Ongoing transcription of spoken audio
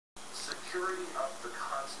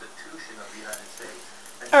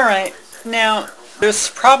Alright, now, there's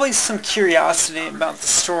probably some curiosity about the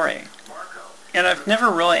story. And I've never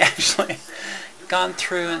really actually gone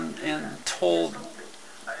through and told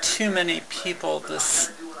too many people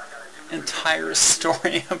this entire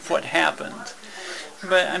story of what happened.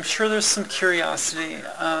 But I'm sure there's some curiosity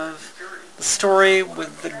of the story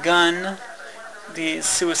with the gun, the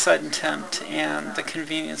suicide attempt, and the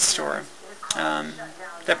convenience store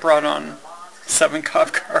that brought on 7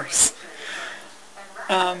 cop cars.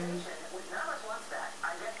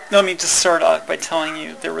 Let me just start off by telling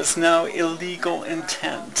you there was no illegal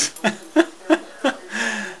intent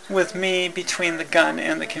with me between the gun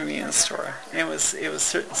and the convenience store. It was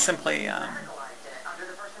simply a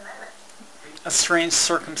strange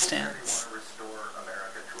circumstance.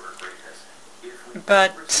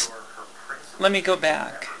 But let me go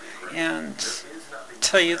back and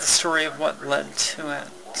tell you the story of what led to it.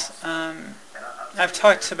 I've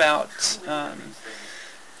talked about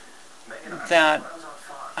that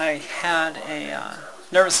I had a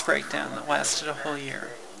nervous breakdown that lasted a whole year.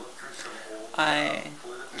 I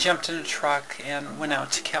jumped in a truck and went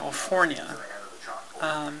out to California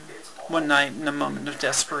one night in a moment of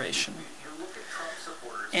desperation,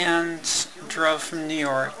 and drove from New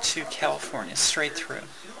York to California straight through.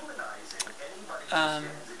 I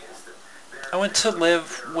went to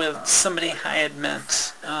live with somebody I had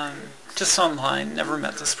met just online, never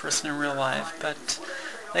met this person in real life, but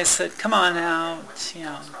they said, come on out,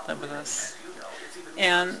 live with us.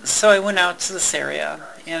 And so I went out to this area,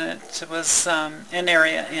 and it was an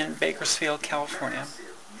area in Bakersfield, California.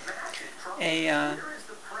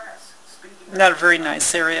 Not a very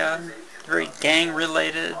nice area, very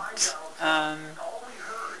gang-related.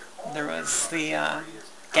 There was the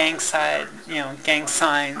gang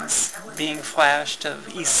signs being flashed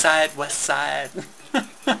of East Side, West Side.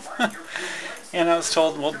 And I was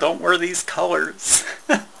told, well, don't wear these colors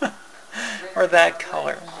or that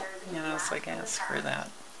color. It's like, screw that.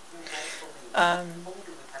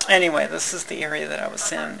 Anyway, this is the area that I was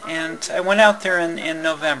in, and I went out there in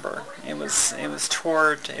November. It was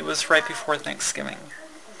right before Thanksgiving.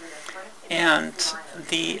 And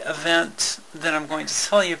the event that I'm going to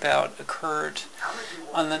tell you about occurred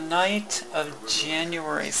on the night of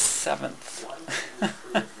January 7th,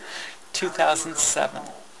 2007.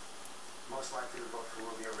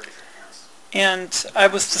 And I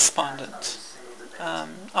was despondent,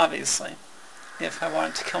 obviously. If I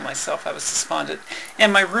wanted to kill myself, I was despondent.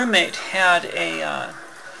 And my roommate had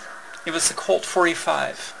it was a Colt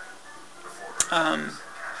 45.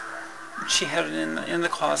 She had it in the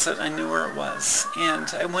closet. I knew where it was.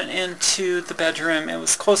 And I went into the bedroom. It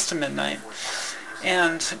was close to midnight.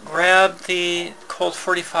 And grabbed the Colt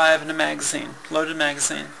 45 and a magazine, loaded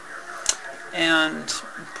magazine. And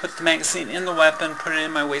put the magazine in the weapon, put it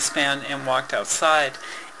in my waistband, and walked outside.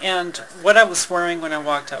 And what I was wearing when I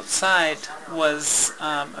walked outside was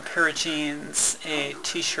a pair of jeans, a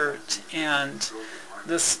t-shirt, and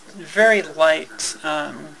this very light,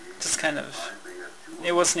 just kind of,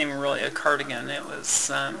 it wasn't even really a cardigan, it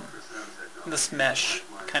was this mesh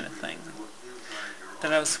kind of thing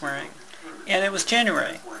that I was wearing. And it was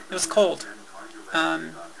January. It was cold.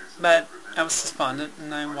 But I was despondent,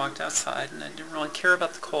 and I walked outside, and I didn't really care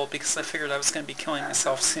about the cold because I figured I was going to be killing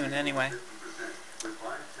myself soon anyway.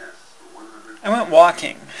 I went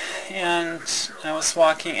walking, and I was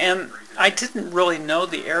walking, and I didn't really know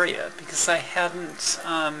the area because I hadn't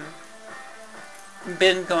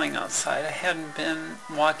been going outside. I hadn't been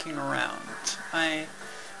walking around. I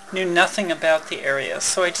knew nothing about the area,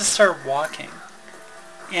 so I just started walking.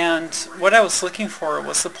 And what I was looking for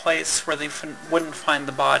was a place where they wouldn't find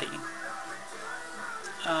the body.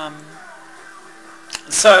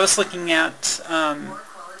 So I was looking at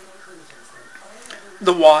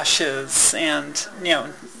the washes and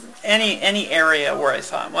any area where I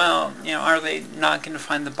thought, well, are they not going to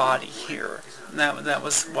find the body here? That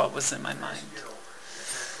was what was in my mind.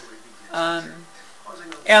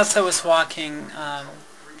 As I was walking,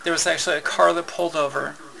 there was actually a car that pulled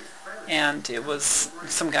over, and it was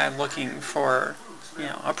some guy looking for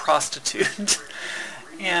a prostitute,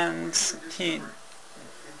 and he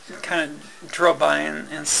kind of drove by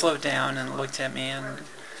and slowed down and looked at me, and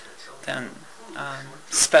then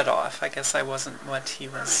sped off. I guess I wasn't what he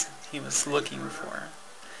was looking for.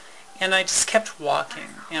 And I just kept walking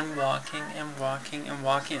and walking and walking and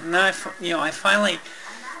walking. And then I finally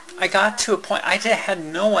got to a point, I had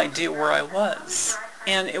no idea where I was.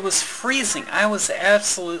 And it was freezing. I was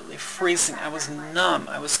absolutely freezing. I was numb.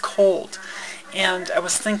 I was cold. And I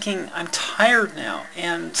was thinking, I'm tired now,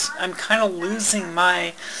 and I'm kind of losing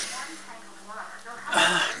my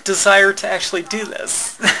desire to actually do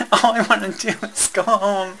this. All I want to do is go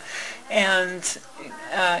home and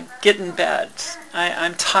get in bed.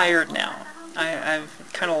 I'm tired now. I've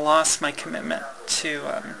kind of lost my commitment to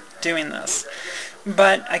doing this.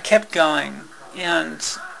 But I kept going, and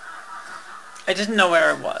I didn't know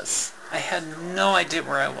where I was. I had no idea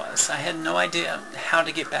where I was. I had no idea how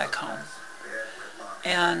to get back home.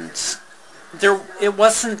 And it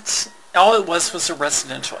wasn't, all it was a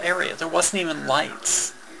residential area. There wasn't even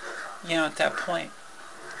lights, at that point.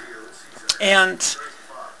 And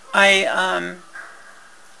I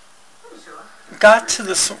got to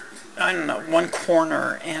this, I don't know, one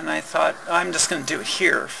corner, and I thought, I'm just going to do it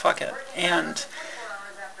here, fuck it. And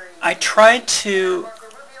I tried to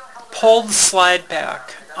pull the slide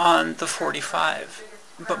back on the 45,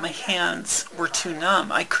 but my hands were too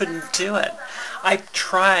numb. I couldn't do it. I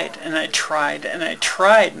tried and I tried and I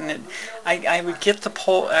tried, and I would get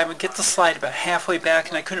the slide about halfway back,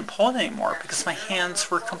 and I couldn't pull it anymore because my hands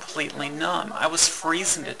were completely numb. I was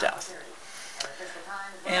freezing to death,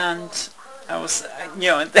 and I was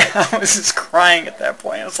just crying at that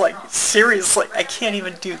point. I was like, seriously, I can't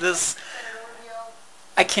even do this.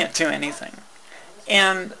 I can't do anything.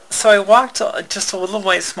 And so I walked just a little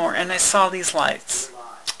ways more, and I saw these lights.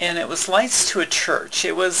 And it was lights to a church.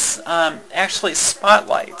 It was actually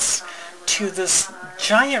spotlights to this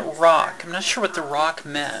giant rock. I'm not sure what the rock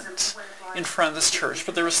meant in front of this church,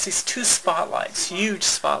 but there was these two spotlights, huge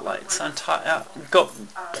spotlights on top,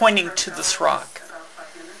 pointing to this rock.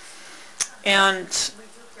 And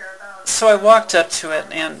so I walked up to it,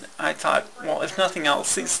 and I thought, well, if nothing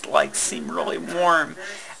else, these lights seem really warm.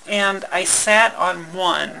 And I sat on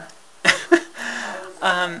one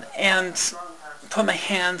and put my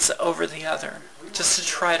hands over the other just to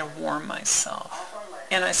try to warm myself.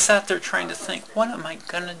 And I sat there trying to think, what am I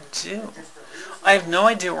going to do? I have no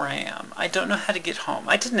idea where I am. I don't know how to get home.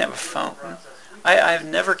 I didn't have a phone. I've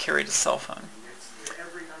never carried a cell phone.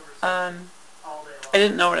 I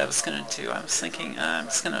didn't know what I was going to do. I was thinking, I'm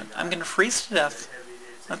going to freeze to death.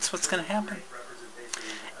 That's what's going to happen.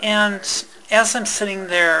 And as I'm sitting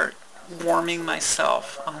there warming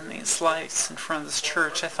myself on these lights in front of this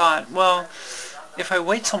church, I thought, well, if I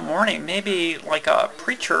wait till morning, maybe like a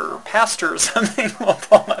preacher or pastor or something will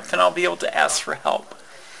pull up and I'll be able to ask for help.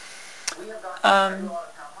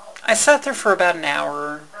 I sat there for about an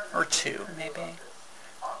hour or two, maybe.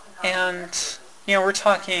 And, we're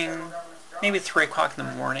talking maybe 3 o'clock in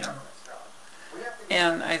the morning.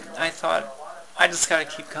 And I thought, I just got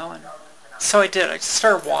to keep going. So I did. I just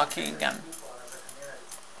started walking again.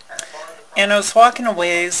 And I was walking a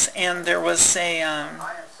ways, and there was a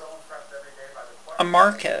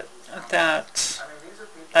market that,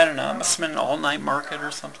 I don't know, it must have been an all-night market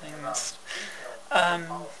or something.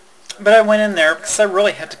 But I went in there because I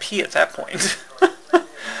really had to pee at that point.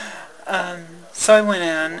 So I went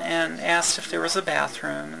in and asked if there was a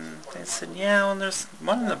bathroom, and they said, yeah, well, there's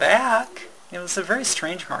one in the back. It was a very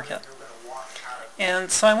strange market. And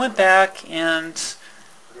so I went back and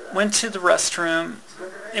went to the restroom.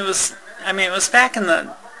 It was back in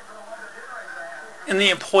the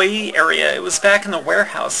employee area. It was back in the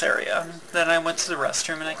warehouse area. Then I went to the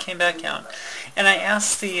restroom, and I came back out. And I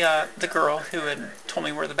asked the girl who had told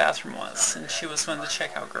me where the bathroom was, and she was one of the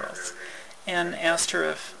checkout girls, and asked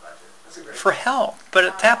her for help. But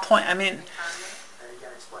at that point,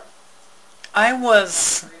 I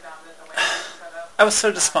was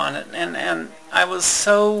so despondent, and I was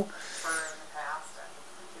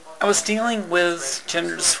dealing with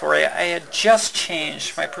gender dysphoria. I had just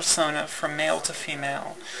changed my persona from male to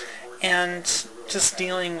female, and just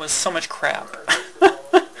dealing with so much crap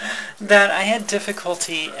that I had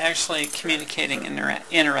difficulty actually communicating and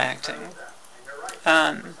interacting.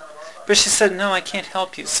 But she said, no, I can't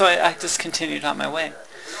help you. So I just continued on my way.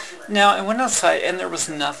 Now, I went outside, and there was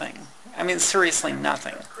nothing. Seriously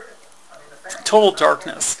nothing. Total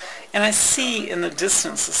darkness. And I see in the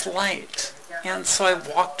distance this light. And so I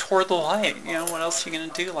walked toward the light. What else are you going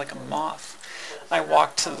to do? Like a moth. I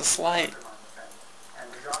walked to this light.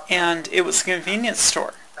 And it was a convenience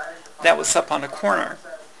store that was up on a corner.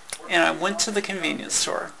 And I went to the convenience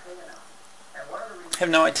store. I have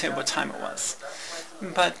no idea what time it was.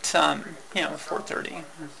 But, 4:30.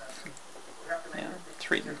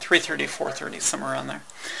 3:30, 4:30, somewhere around there.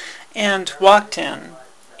 And walked in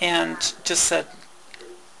and just said,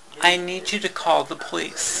 I need you to call the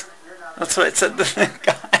police. That's what I said to the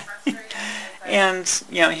guy. And,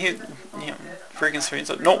 he, freaking serious,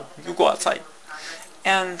 said, no, you go outside.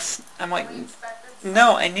 And I'm like,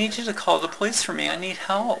 no, I need you to call the police for me. I need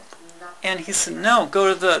help. And he said, no,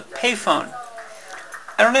 go to the payphone.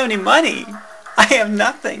 I don't have any money. I have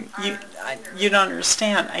nothing. you don't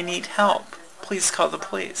understand. I need help. Please call the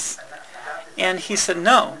police. And he said,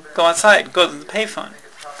 no, go outside, go to the payphone.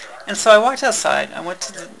 And so I walked outside. I went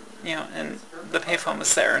to the, and the payphone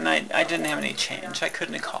was there, and I didn't have any change. I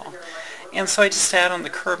couldn't call. And so I just sat on the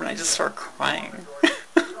curb and I just started crying.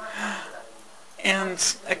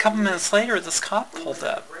 And a couple minutes later, this cop pulled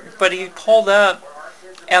up. But he pulled up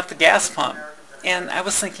at the gas pump. And I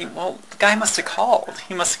was thinking, well, the guy must have called.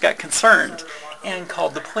 He must have got concerned and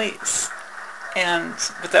called the police.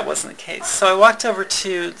 But that wasn't the case. So I walked over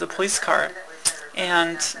to the police car,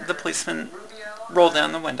 and the policeman rolled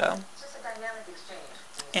down the window.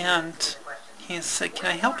 And he said, can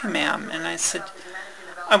I help you, ma'am? And I said,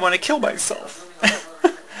 I want to kill myself.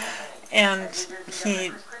 And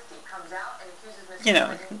he,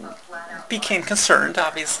 became concerned,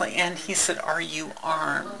 obviously. And he said, are you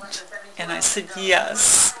armed? And I said,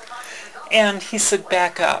 yes. And he said,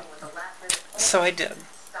 back up. So I did.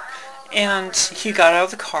 And he got out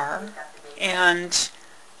of the car, and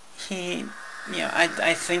he,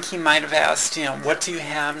 I think he might have asked, what do you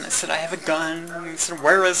have? And I said, I have a gun. And he said,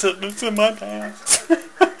 where is it? And it's in my pants.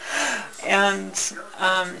 And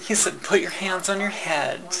he said, put your hands on your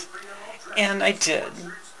head. And I did.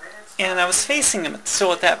 And I was facing him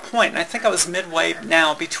still at that point. And I think I was midway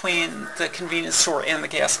now between the convenience store and the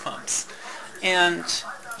gas pumps. And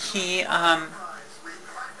he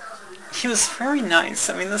was very nice.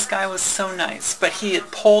 I mean, this guy was so nice. But he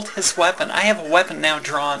had pulled his weapon. I have a weapon now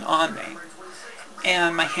drawn on me.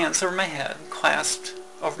 And my hands over my head, clasped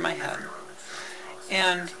over my head.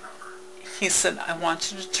 And he said, I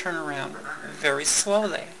want you to turn around very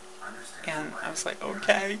slowly. And I was like,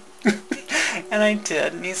 okay. And I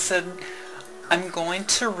did. And he said, I'm going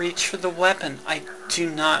to reach for the weapon. I do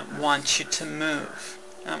not want you to move.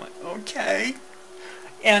 And I'm like, okay.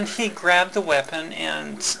 And he grabbed the weapon,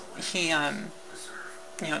 and he,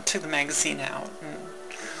 took the magazine out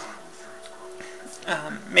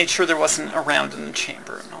and made sure there wasn't a round in the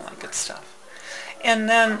chamber and all that good stuff. And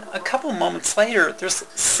then a couple moments later, there's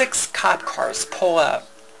 6 cop cars pull up.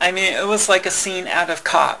 I mean, it was like a scene out of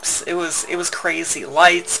Cops. It was crazy.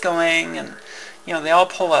 Lights going, and, they all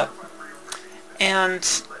pull up.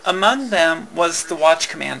 And among them was the watch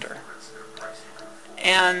commander.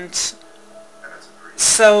 And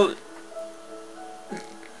so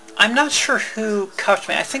I'm not sure who cuffed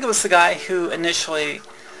me. I think it was the guy who initially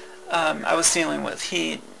I was dealing with.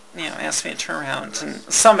 He, asked me to turn around, and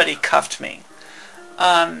somebody cuffed me.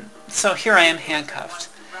 So here I am handcuffed.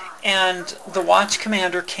 And the watch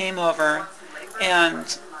commander came over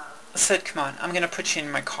and said, come on, I'm going to put you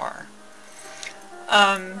in my car.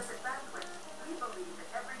 And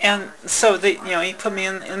so he put me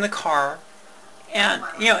in the car. And,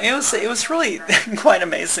 it was really quite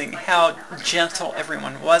amazing how gentle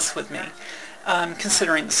everyone was with me,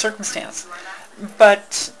 considering the circumstance.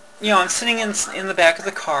 But, I'm sitting in the back of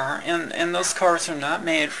the car, and those cars are not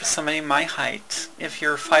made for somebody my height. If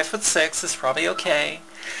you're 5'6", it's probably okay.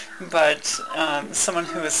 But someone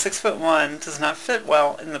who is 6'1" does not fit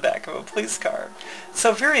well in the back of a police car.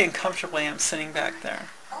 So very uncomfortably, I'm sitting back there.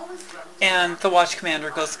 And the watch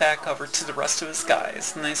commander goes back over to the rest of his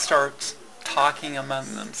guys, and they start talking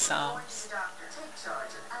among themselves.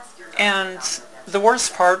 And the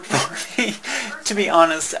worst part for me, to be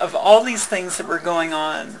honest, of all these things that were going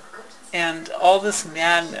on, and all this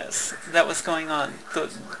madness that was going on, the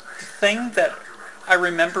thing that I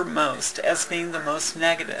remember most as being the most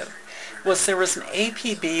negative was there was an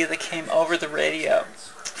APB that came over the radio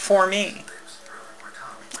for me.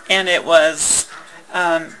 And it was,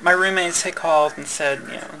 my roommates had called and said,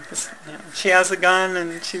 she has a gun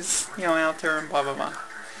and she's, out there and blah, blah, blah.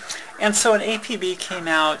 And so an APB came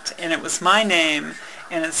out, and it was my name,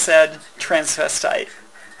 and it said transvestite.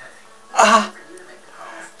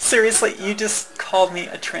 Seriously, you just called me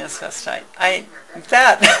a transvestite.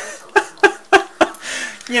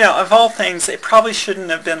 Of all things, it probably shouldn't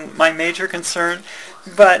have been my major concern,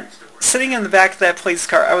 but sitting in the back of that police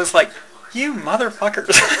car, I was like, you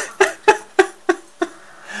motherfuckers.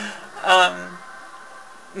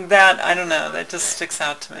 I don't know, that just sticks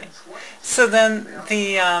out to me. So then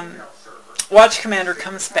the watch commander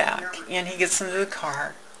comes back, and he gets into the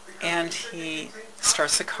car, and he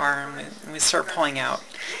starts the car, and we start pulling out.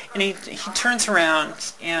 And he turns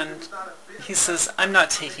around, and he says, I'm not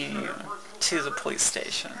taking you to the police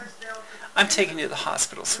station. I'm taking you to the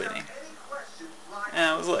hospital, sweetie. And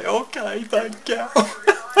I was like, okay, thank you.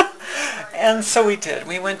 And so we did.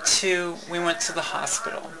 We went to the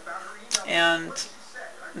hospital. And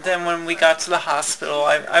then when we got to the hospital,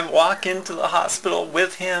 I walk into the hospital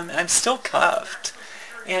with him, and I'm still cuffed.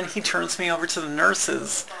 And he turns me over to the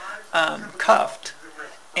nurses, cuffed.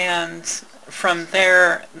 And from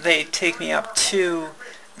there, they take me up to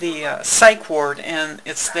the psych ward, and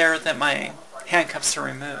it's there that my handcuffs are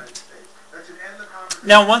removed.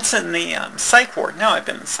 Now, once in the psych ward, now I've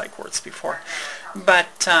been in psych wards before, but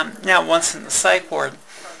now once in the psych ward,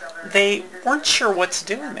 they weren't sure what to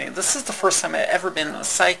do with me. This is the first time I've ever been in a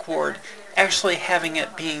psych ward, actually having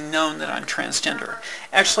it being known that I'm transgender,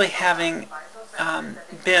 actually having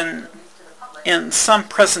been in some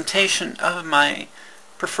presentation of my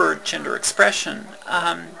preferred gender expression,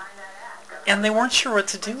 and they weren't sure what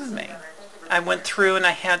to do with me. I went through and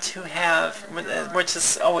I had to have, which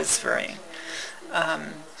is always very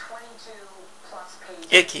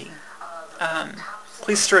icky.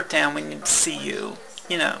 Please strip down, we need to see you,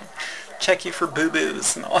 check you for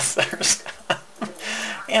boo-boos and all this other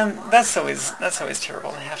stuff. And that's always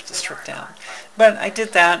terrible to have to strip down. But I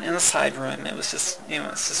did that in the side room. It was just,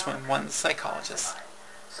 it's just one psychologist.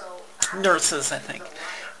 Nurses, I think.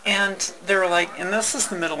 And they were like, and this is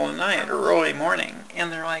the middle of the night or early morning,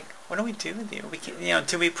 and they're like, what do we do with you? We can't,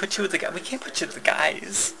 do we put you with the guys? We can't put you with the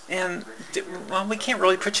guys. And, well, we can't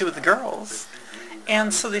really put you with the girls.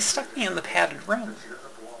 And so they stuck me in the padded room.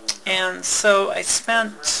 And so I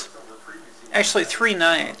spent, actually 3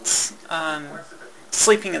 nights,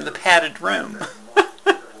 sleeping in the padded room.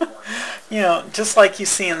 Just like you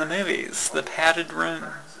see in the movies, the padded room.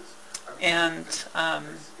 And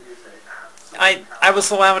I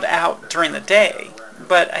was allowed out during the day,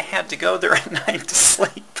 but I had to go there at night to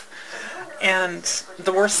sleep. And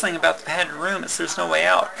the worst thing about the padded room is there's no way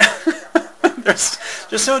out.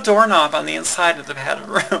 There's no doorknob on the inside of the padded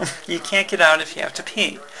room. You can't get out if you have to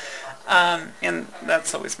pee. And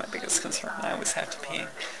that's always my biggest concern. I always have to pee.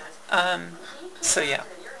 So yeah.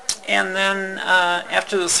 And then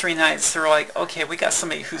after those 3 nights, they were like, okay, we got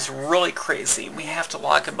somebody who's really crazy. We have to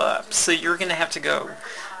lock him up. So you're going to have to go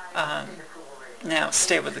now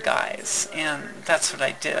stay with the guys. And that's what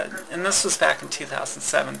I did. And this was back in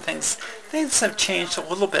 2007. Things have changed a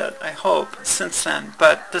little bit, I hope, since then.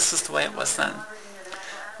 But this is the way it was then.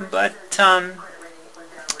 But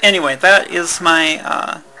anyway, that is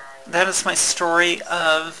my story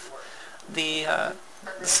of the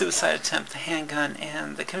suicide attempt, the handgun,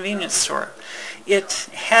 and the convenience store. It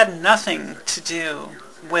had nothing to do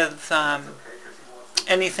with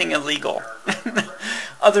anything illegal,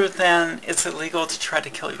 other than it's illegal to try to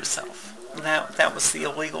kill yourself. That was the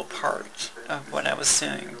illegal part of what I was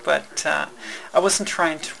doing. But I wasn't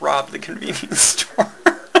trying to rob the convenience store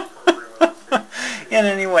in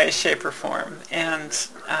any way, shape, or form. And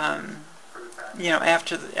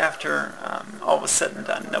after all was said and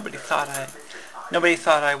done, nobody thought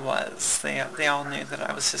I was. They all knew that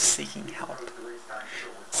I was just seeking help.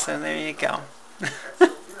 So there you go.